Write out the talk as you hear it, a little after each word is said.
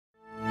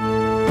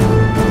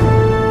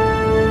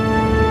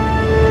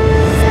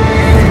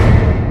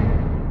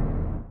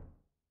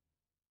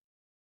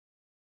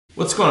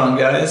What's going on,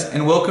 guys,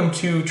 and welcome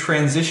to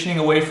Transitioning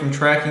Away from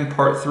Tracking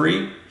Part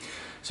 3.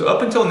 So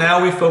up until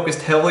now, we've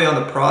focused heavily on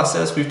the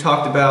process. We've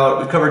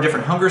covered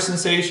different hunger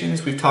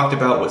sensations. We've talked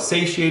about what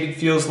satiated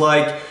feels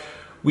like.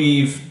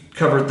 We've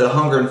covered the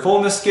hunger and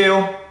fullness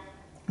scale.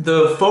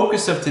 The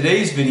focus of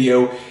today's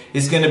video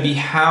is going to be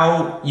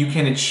how you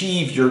can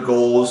achieve your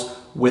goals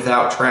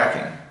without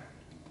tracking.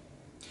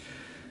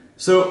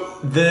 So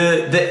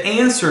the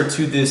answer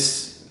to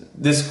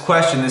this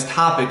question, this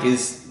topic,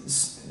 is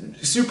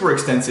super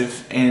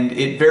extensive, and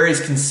it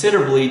varies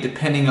considerably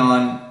depending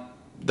on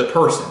the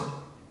person.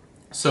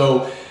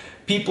 So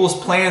people's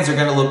plans are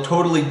going to look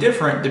totally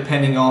different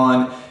depending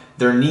on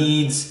their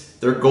needs,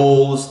 their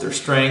goals, their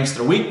strengths,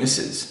 their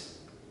weaknesses.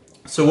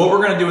 So what we're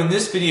going to do in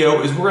this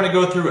video is we're going to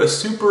go through a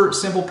super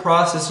simple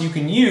process you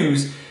can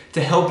use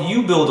to help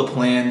you build a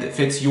plan that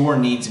fits your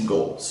needs and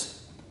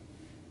goals.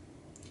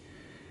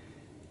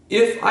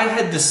 If I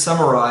had to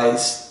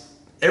summarize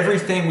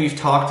everything we've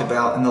talked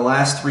about in the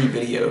last 3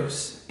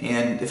 videos,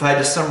 and if I had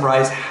to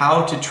summarize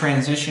how to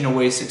transition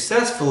away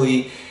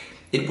successfully,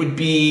 it would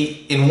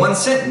be, in one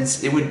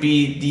sentence, it would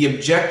be the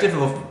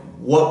objective of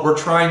what we're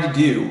trying to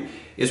do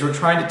is we're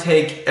trying to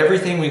take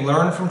everything we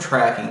learned from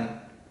tracking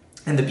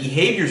and the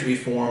behaviors we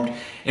formed,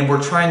 and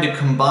we're trying to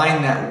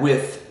combine that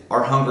with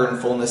our hunger and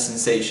fullness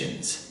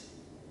sensations.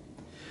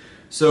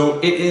 So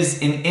it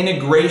is an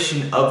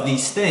integration of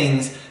these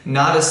things,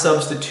 not a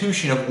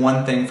substitution of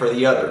one thing for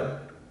the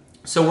other.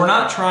 So we're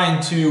not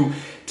trying to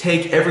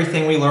take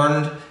everything we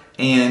learned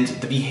and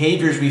the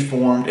behaviors we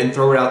formed and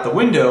throw it out the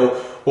window.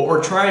 What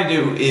we're trying to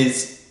do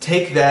is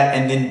take that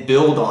and then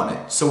build on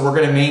it. So we're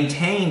going to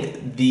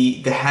maintain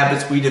the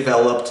habits we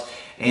developed,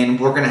 and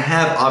we're going to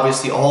have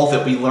obviously all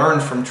that we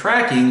learned from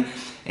tracking,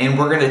 and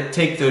we're going to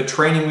take the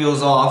training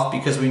wheels off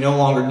because we no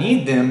longer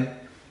need them,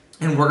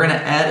 and we're going to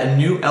add a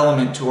new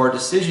element to our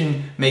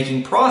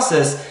decision-making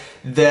process,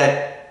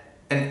 that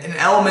an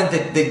element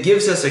that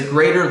gives us a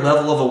greater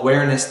level of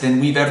awareness than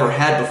we've ever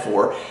had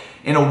before.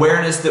 An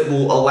awareness that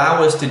will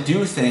allow us to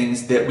do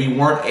things that we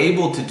weren't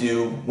able to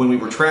do when we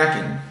were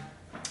tracking.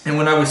 And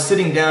when I was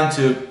sitting down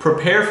to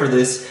prepare for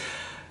this,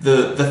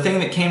 the thing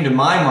that came to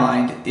my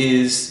mind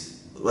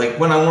is, like,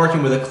 when I'm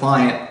working with a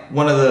client,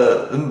 one of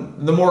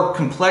the more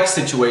complex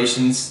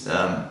situations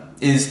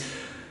is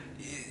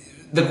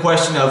the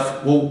question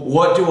of, well,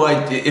 what do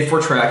I do if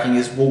we're tracking?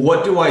 Is, well,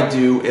 what do I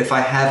do if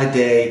I have a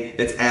day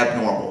that's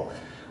abnormal?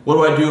 What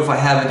do I do if I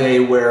have a day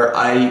where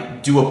I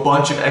do a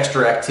bunch of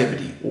extra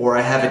activity, or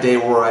I have a day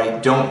where I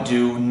don't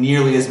do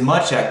nearly as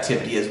much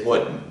activity as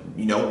what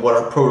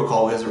our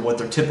protocol is or what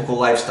their typical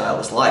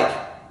lifestyle is like?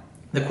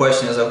 The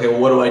question is, okay,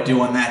 well, what do I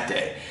do on that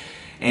day?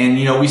 And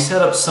we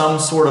set up some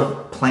sort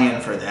of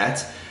plan for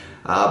that,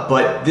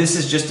 but this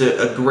is just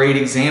a great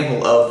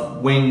example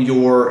of when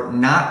you're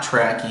not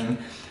tracking,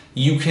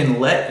 you can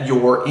let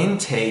your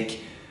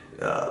intake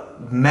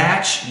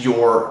match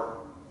your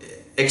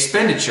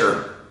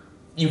expenditure.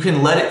 You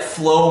can let it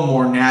flow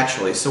more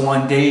naturally. So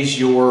on days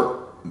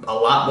you're a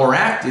lot more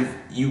active,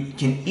 you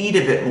can eat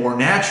a bit more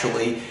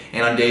naturally,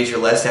 and on days you're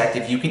less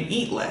active, you can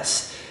eat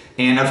less.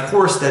 And of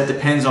course that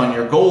depends on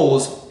your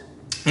goals,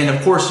 and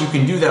of course you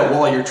can do that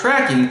while you're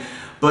tracking,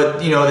 but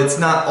it's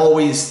not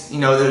always,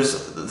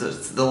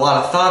 there's a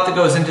lot of thought that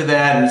goes into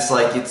that, and it's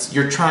like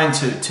you're trying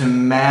to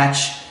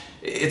match.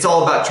 It's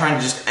all about trying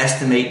to just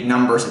estimate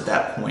numbers at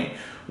that point,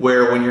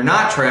 where when you're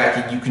not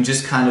tracking, you can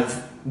just kind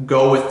of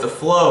go with the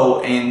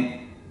flow and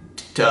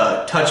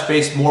touch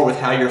base more with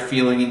how you're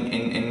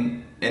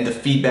feeling and the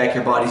feedback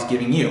your body's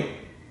giving you.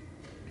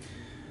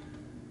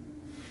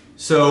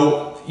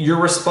 So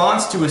your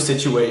response to a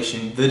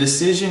situation, the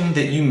decision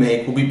that you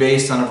make, will be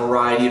based on a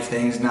variety of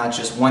things, not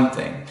just one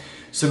thing.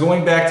 So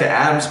going back to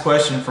Adam's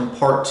question from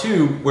part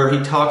 2, where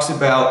he talks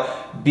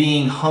about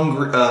being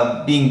hungry,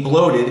 being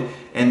bloated,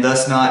 and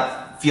thus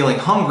not feeling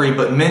hungry,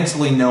 but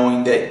mentally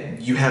knowing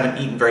that you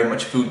haven't eaten very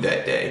much food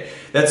that day.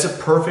 That's a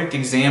perfect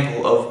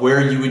example of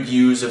where you would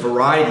use a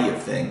variety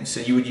of things.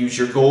 So you would use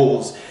your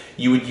goals,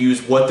 you would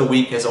use what the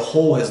week as a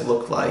whole has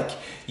looked like,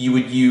 you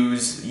would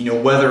use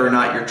whether or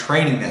not you're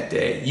training that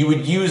day. You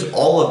would use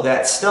all of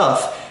that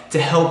stuff to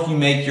help you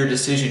make your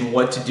decision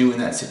what to do in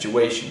that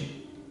situation.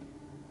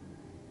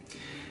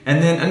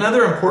 And then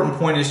another important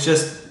point is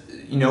just,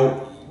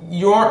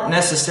 you aren't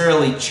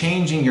necessarily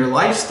changing your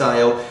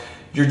lifestyle,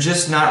 you're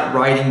just not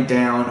writing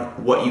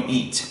down what you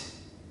eat.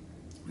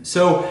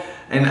 So,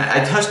 and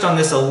I touched on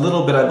this a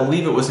little bit, I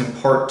believe it was in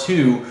part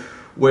 2,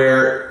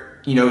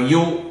 where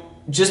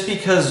just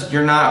because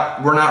we're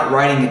not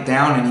writing it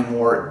down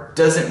anymore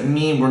doesn't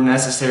mean we're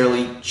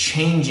necessarily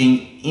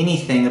changing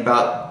anything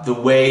about the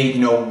way,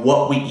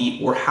 what we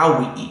eat or how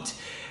we eat.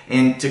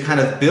 And to kind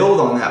of build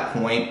on that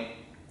point,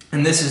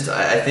 and this is,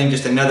 I think,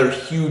 just another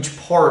huge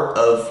part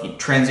of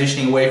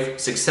transitioning away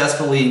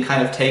successfully and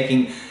kind of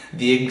taking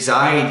the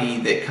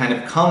anxiety that kind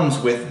of comes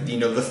with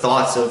the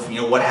thoughts of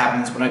what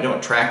happens when I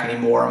don't track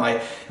anymore.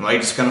 Am I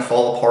just going to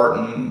fall apart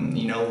and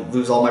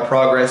lose all my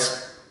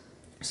progress?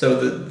 So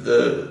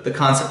the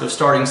concept of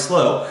starting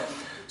slow.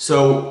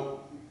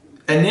 So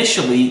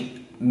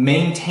initially,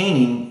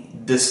 maintaining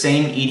the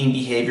same eating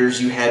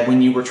behaviors you had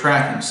when you were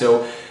tracking.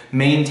 So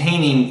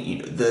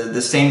maintaining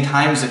the same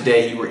times of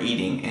day you were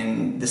eating,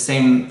 and the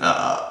same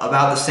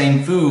about the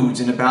same foods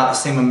and about the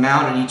same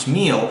amount at each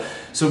meal.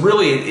 So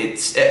really,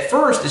 it's at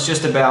first it's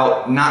just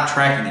about not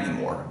tracking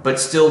anymore, but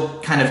still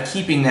kind of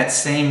keeping that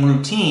same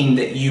routine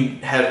that you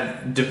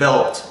have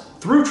developed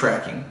through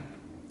tracking.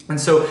 And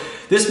so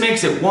this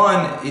makes it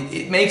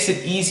it makes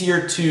it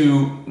easier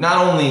to not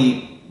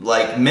only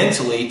like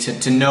mentally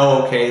to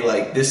know, okay,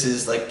 like this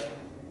is like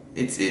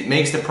it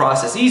makes the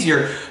process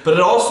easier, but it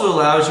also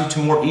allows you to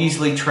more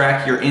easily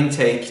track your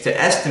intake,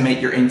 to estimate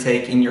your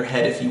intake in your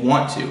head if you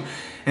want to.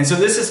 And so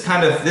this is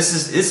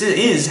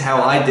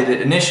how I did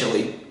it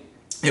initially.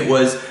 It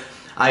was,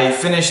 I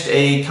finished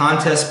a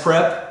contest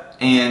prep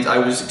and I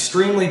was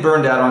extremely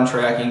burned out on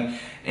tracking,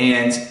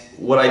 and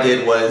what I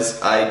did was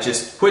I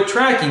just quit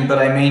tracking, but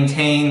I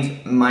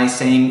maintained my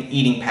same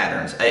eating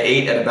patterns. I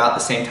ate at about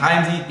the same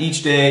times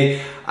each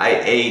day.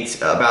 I ate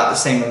about the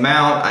same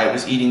amount. I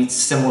was eating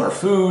similar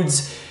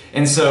foods.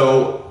 And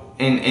so,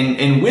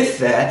 and with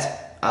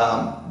that,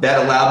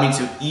 that allowed me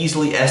to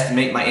easily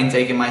estimate my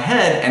intake in my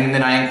head, and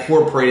then I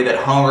incorporated that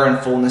hunger and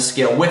fullness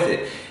scale with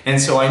it. And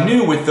so I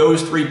knew with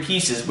those three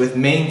pieces, with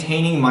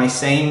maintaining my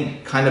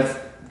same kind of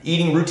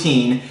eating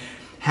routine,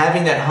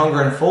 having that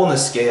hunger and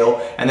fullness scale,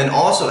 and then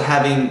also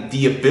having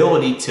the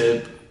ability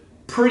to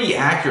pretty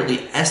accurately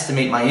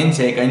estimate my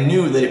intake, I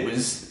knew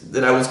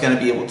that I was going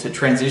to be able to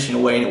transition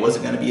away and it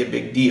wasn't going to be a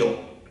big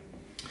deal.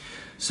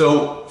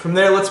 So from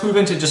there, let's move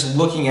into just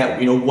looking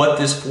at what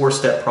this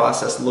 4-step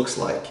process looks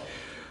like.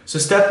 So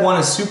step 1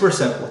 is super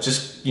simple,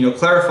 just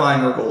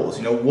clarifying our goals.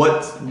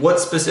 What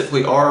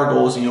specifically are our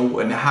goals,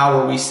 and how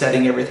are we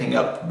setting everything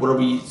up? What are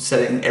we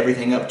setting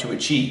everything up to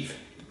achieve?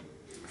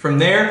 From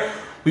there,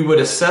 we would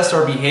assess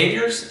our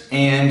behaviors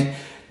and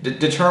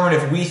determine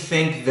if we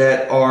think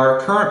that our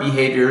current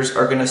behaviors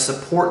are going to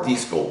support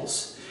these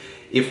goals.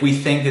 If we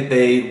think that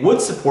they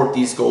would support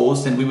these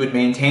goals, then we would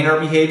maintain our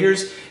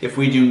behaviors. If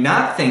we do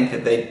not think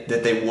that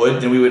they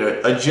would, then we would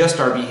adjust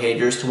our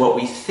behaviors to what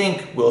we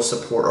think will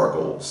support our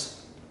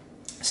goals.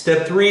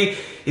 Step 3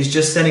 is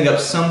just setting up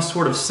some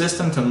sort of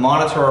system to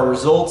monitor our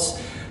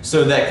results.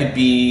 So that could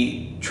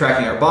be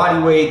tracking our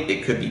body weight,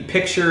 it could be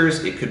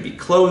pictures, it could be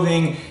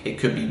clothing, it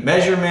could be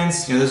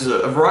measurements. There's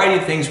a variety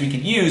of things we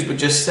could use, but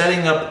just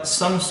setting up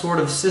some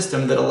sort of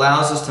system that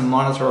allows us to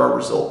monitor our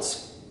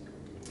results.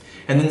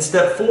 And then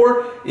step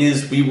 4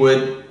 is we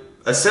would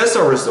assess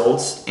our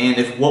results, and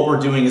if what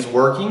we're doing is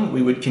working,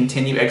 we would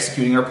continue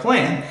executing our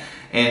plan.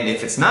 And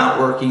if it's not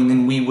working,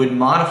 then we would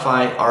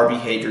modify our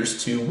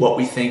behaviors to what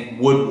we think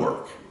would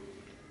work.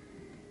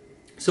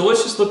 So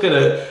let's just look at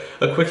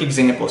a quick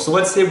example. So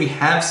let's say we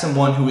have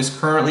someone who is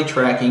currently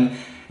tracking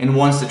and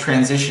wants to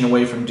transition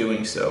away from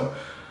doing so.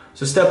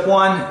 So step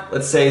 1,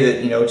 let's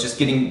say that just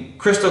getting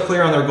crystal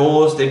clear on their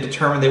goals. They've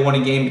determined they want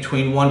to gain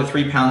between 1 to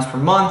 3 pounds per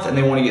month and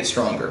they want to get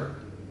stronger.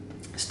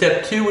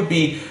 Step 2 would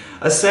be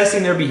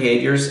assessing their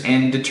behaviors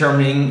and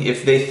determining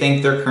if they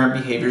think their current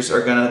behaviors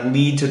are going to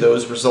lead to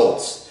those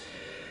results.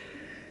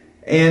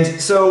 And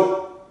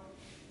so,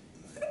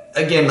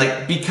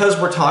 again, because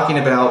we're talking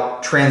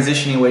about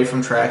transitioning away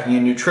from tracking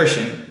and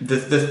nutrition, the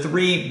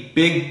 3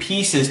 big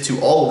pieces to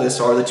all of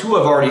this are, the 2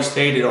 I've already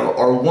stated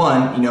are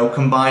 1,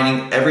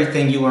 combining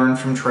everything you learned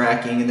from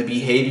tracking and the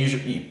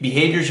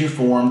behaviors you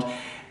formed,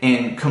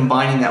 and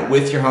combining that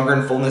with your hunger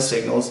and fullness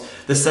signals.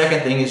 The second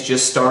thing is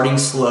just starting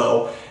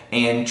slow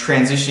and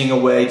transitioning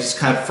away, just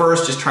kind of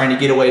first just trying to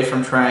get away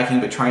from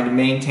tracking, but trying to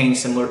maintain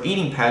similar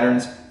eating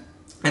patterns.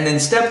 And then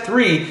step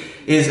 3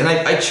 is, and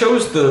I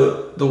chose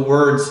the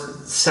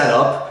words set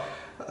up,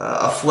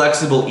 a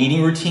flexible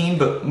eating routine,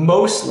 but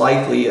most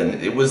likely, and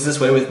it was this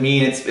way with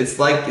me, and it's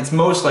like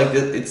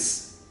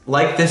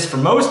this for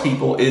most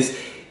people, is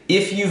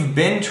if you've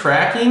been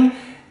tracking,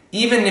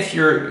 even if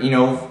you're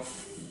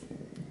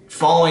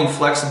following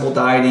flexible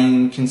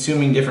dieting,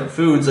 consuming different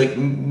foods,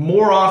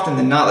 more often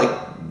than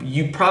not,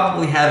 you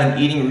probably have an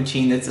eating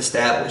routine that's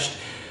established.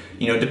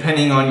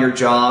 Depending on your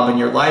job and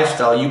your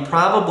lifestyle, you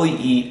probably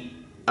eat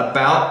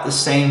about the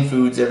same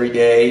foods every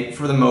day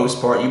for the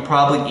most part. You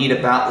probably eat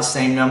about the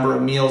same number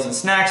of meals and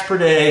snacks per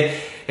day,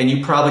 and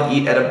you probably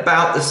eat at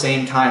about the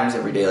same times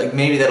every day.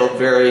 Maybe that'll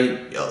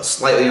vary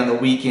slightly on the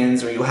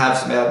weekends, or you'll have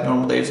some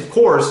abnormal days, of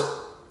course,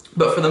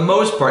 but for the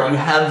most part you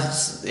have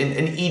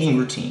an eating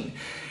routine.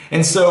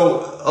 And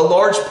so a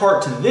large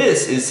part to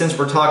this is, since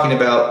we're talking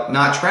about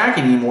not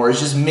tracking anymore, is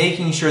just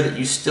making sure that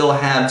you still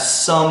have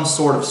some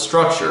sort of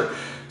structure.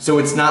 So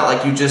it's not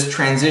like you just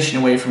transition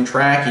away from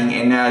tracking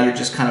and now you're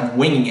just kind of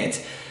winging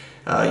it.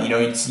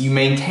 You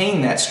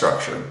maintain that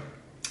structure.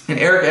 And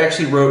Eric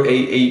actually wrote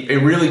a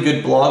really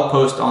good blog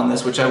post on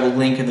this, which I will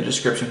link in the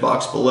description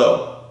box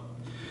below.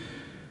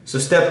 So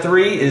step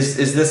 3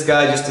 is this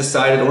guy just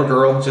decided, or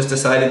girl, just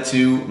decided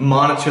to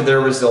monitor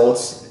their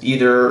results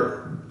either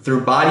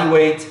through body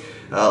weight,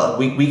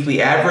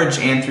 weekly average,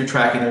 and through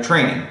tracking their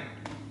training.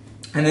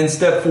 And then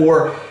step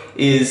 4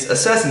 is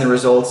assessing the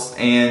results,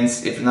 and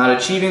if not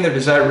achieving their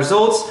desired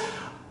results,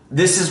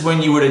 this is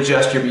when you would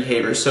adjust your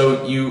behavior.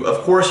 So of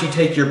course, you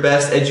take your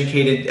best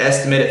educated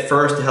estimate at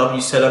first to help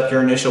you set up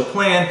your initial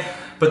plan,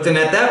 but then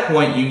at that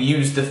point, you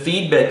use the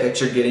feedback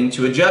that you're getting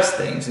to adjust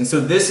things. And so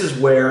this is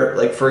where,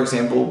 like for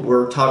example,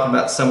 we're talking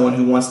about someone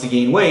who wants to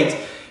gain weight.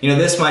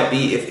 This might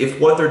be if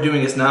what they're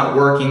doing is not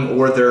working,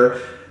 or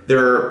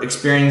they're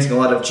experiencing a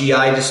lot of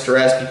GI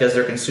distress because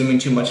they're consuming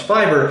too much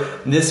fiber.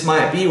 This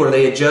might be where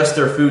they adjust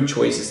their food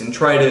choices and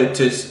try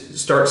to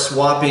start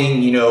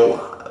swapping,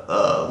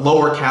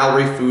 lower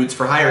calorie foods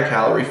for higher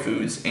calorie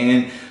foods,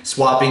 and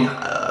swapping,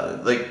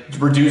 like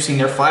reducing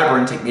their fiber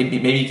intake,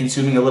 maybe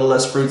consuming a little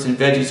less fruits and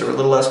veggies or a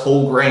little less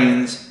whole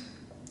grains.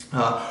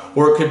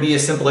 Or it could be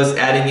as simple as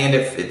adding in,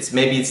 if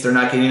maybe they're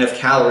not getting enough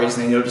calories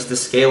and they notice the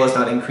scale is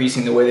not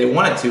increasing the way they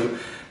want it to.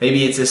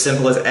 Maybe it's as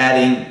simple as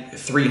adding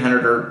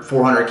 300 or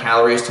 400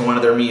 calories to one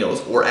of their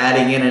meals, or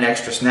adding in an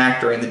extra snack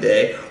during the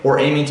day, or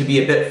aiming to be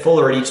a bit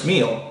fuller at each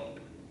meal.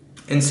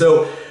 And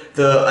so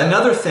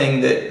another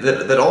thing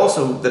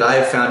that I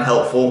have found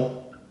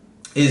helpful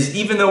is,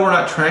 even though we're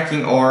not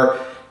tracking our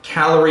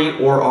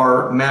calorie or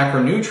our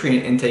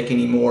macronutrient intake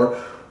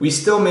anymore, we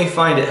still may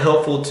find it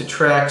helpful to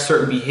track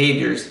certain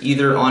behaviors,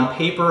 either on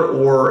paper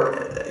or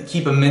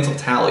keep a mental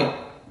tally.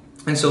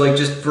 And so, like,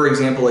 just for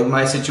example, like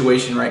my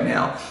situation right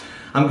now,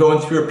 I'm going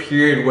through a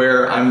period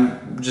where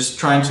I'm just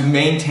trying to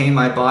maintain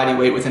my body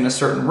weight within a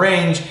certain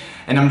range,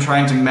 and I'm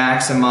trying to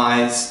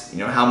maximize,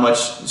 how much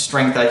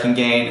strength I can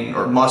gain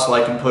or muscle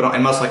I can put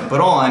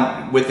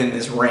on within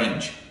this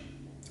range.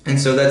 And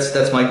so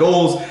that's my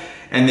goals.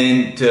 And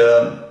then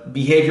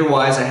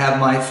behavior-wise, I have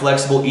my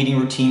flexible eating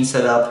routine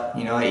set up.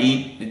 I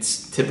eat,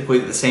 it's typically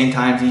at the same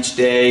times each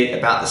day,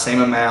 about the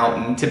same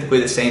amount, and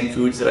typically the same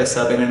foods that I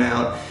sub in and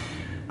out.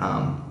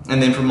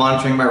 And then for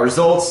monitoring my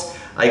results,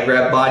 I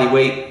grab body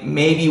weight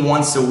maybe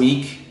once a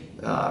week,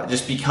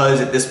 just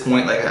because at this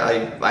point, like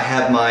I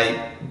have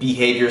my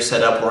behavior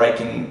set up where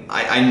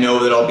I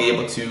know that I'll be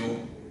able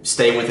to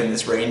stay within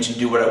this range and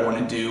do what I want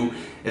to do,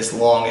 as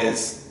long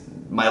as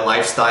my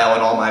lifestyle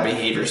and all my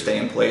behaviors stay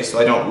in place. So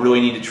I don't really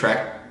need to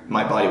track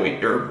my body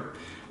weight or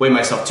weigh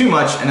myself too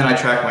much, and then I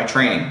track my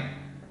training.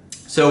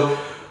 So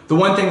the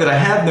one thing that I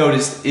have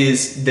noticed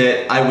is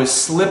that I was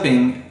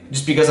slipping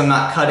just because I'm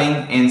not cutting,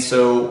 and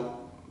so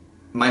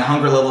my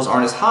hunger levels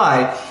aren't as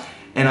high,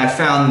 and I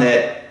found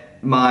that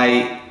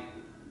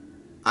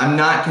I'm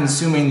not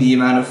consuming the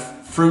amount of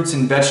fruits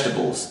and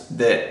vegetables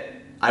that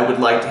I would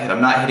like to hit.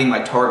 I'm not hitting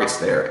my targets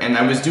there. And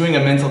I was doing a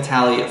mental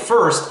tally at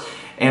first,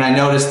 and I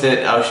noticed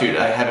that, oh shoot,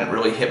 I haven't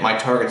really hit my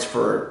targets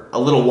for a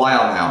little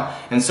while now.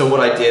 And so what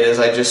I did is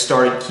I just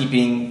started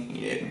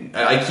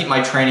I keep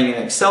my training in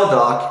an Excel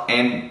doc,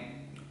 and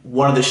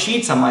one of the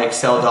sheets on my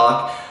Excel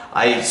doc,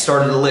 I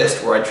started a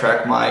list where I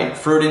track my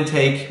fruit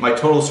intake, my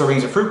total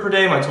servings of fruit per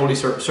day, my total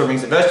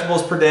servings of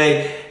vegetables per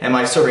day, and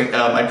my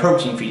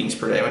protein feedings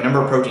per day, my number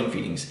of protein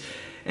feedings.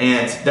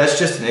 And that's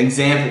just an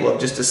example of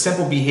just a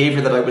simple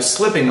behavior that I was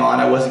slipping on.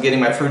 I wasn't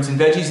getting my fruits and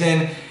veggies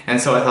in, and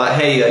so I thought,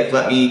 hey,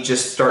 let me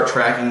just start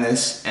tracking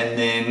this, and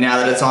then now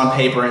that it's on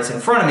paper and it's in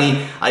front of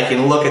me, I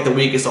can look at the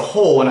week as a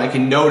whole, and I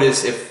can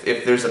notice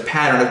if there's a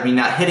pattern of me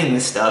not hitting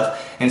this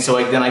stuff, and so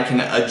then I can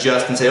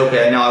adjust and say,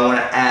 okay, now I want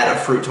to add a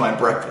fruit to my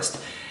breakfast.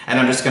 And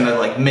I'm just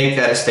gonna make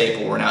that a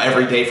staple, where now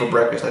every day for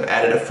breakfast I've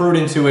added a fruit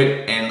into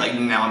it, and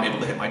now I'm able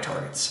to hit my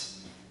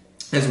targets.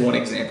 As one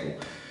example.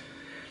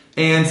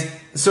 And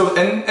so,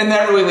 and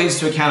that really leads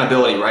to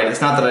accountability, right?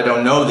 It's not that I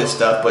don't know this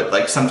stuff,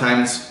 but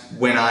sometimes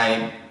when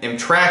I am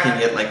tracking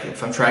it,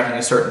 if I'm tracking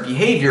a certain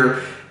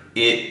behavior,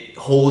 it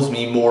holds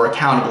me more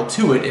accountable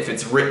to it if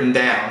it's written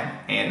down.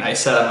 And I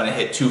said I'm going to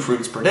hit 2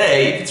 fruits per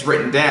day. If it's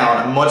written down,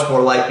 I'm much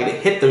more likely to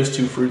hit those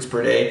 2 fruits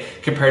per day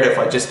compared to if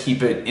I just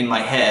keep it in my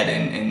head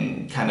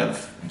and kind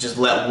of just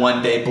let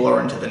one day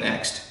blur into the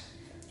next.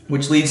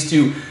 Which leads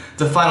to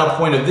the final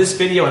point of this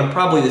video, and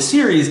probably the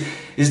series,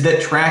 is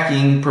that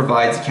tracking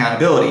provides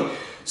accountability.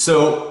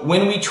 So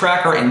when we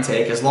track our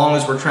intake, as long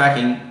as we're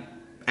tracking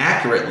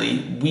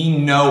accurately, we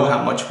know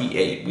how much we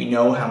ate. We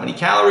know how many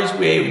calories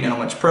we ate, we know how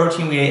much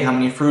protein we ate, how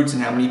many fruits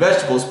and how many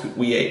vegetables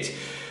we ate.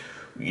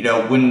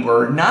 When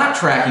we're not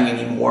tracking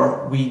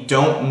anymore, we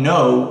don't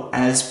know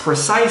as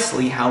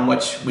precisely how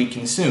much we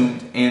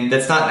consumed. And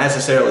that's not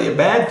necessarily a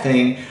bad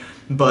thing,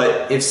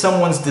 but if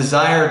someone's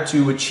desire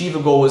to achieve a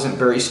goal isn't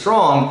very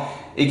strong,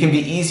 it can be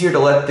easier to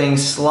let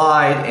things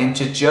slide and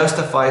to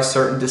justify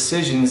certain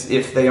decisions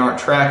if they aren't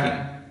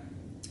tracking.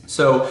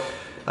 So,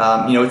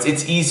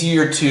 it's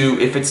easier to,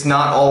 if it's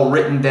not all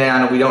written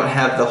down and we don't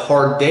have the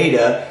hard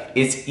data,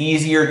 it's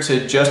easier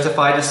to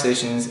justify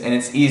decisions, and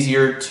it's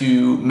easier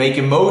to make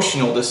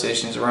emotional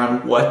decisions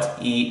around what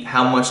to eat,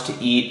 how much to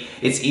eat.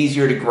 It's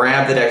easier to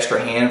grab that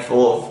extra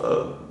handful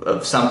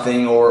of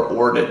something,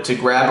 or to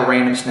grab a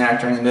random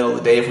snack during the middle of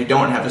the day if we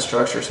don't have a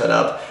structure set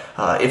up,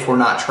 if we're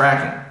not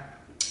tracking.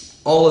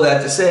 All of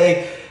that to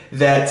say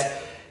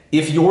that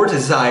if your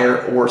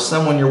desire or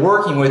someone you're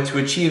working with to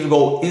achieve the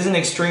goal isn't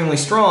extremely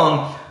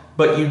strong,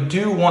 but you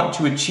do want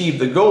to achieve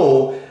the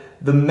goal,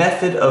 the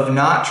method of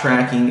not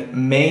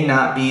tracking may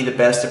not be the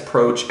best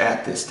approach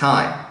at this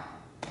time.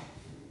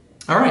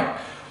 All right.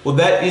 Well,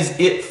 that is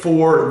it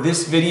for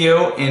this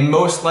video and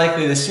most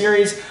likely the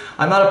series.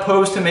 I'm not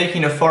opposed to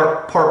making a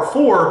part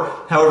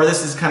 4. However,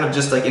 this is kind of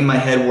just like in my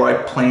head where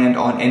I planned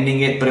on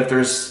ending it. But if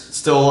there's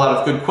still a lot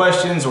of good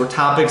questions or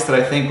topics that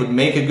I think would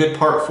make a good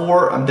part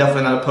 4, I'm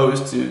definitely not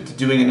opposed to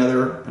doing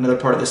another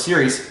part of the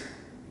series.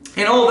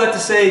 And all of that to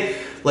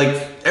say, like,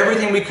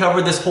 everything we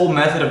covered, this whole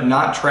method of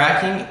not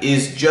tracking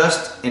is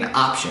just an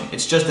option.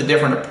 It's just a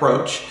different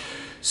approach.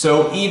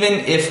 So even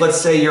if, let's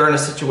say, you're in a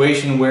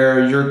situation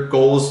where your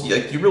goals,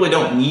 like, you really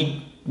don't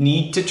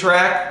need to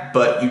track,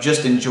 but you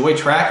just enjoy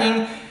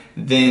tracking,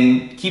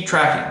 then keep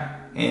tracking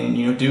and,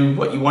 you know, do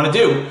what you want to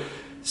do.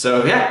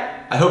 So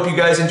yeah, I hope you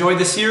guys enjoyed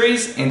this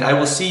series, and I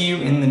will see you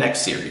in the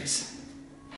next series.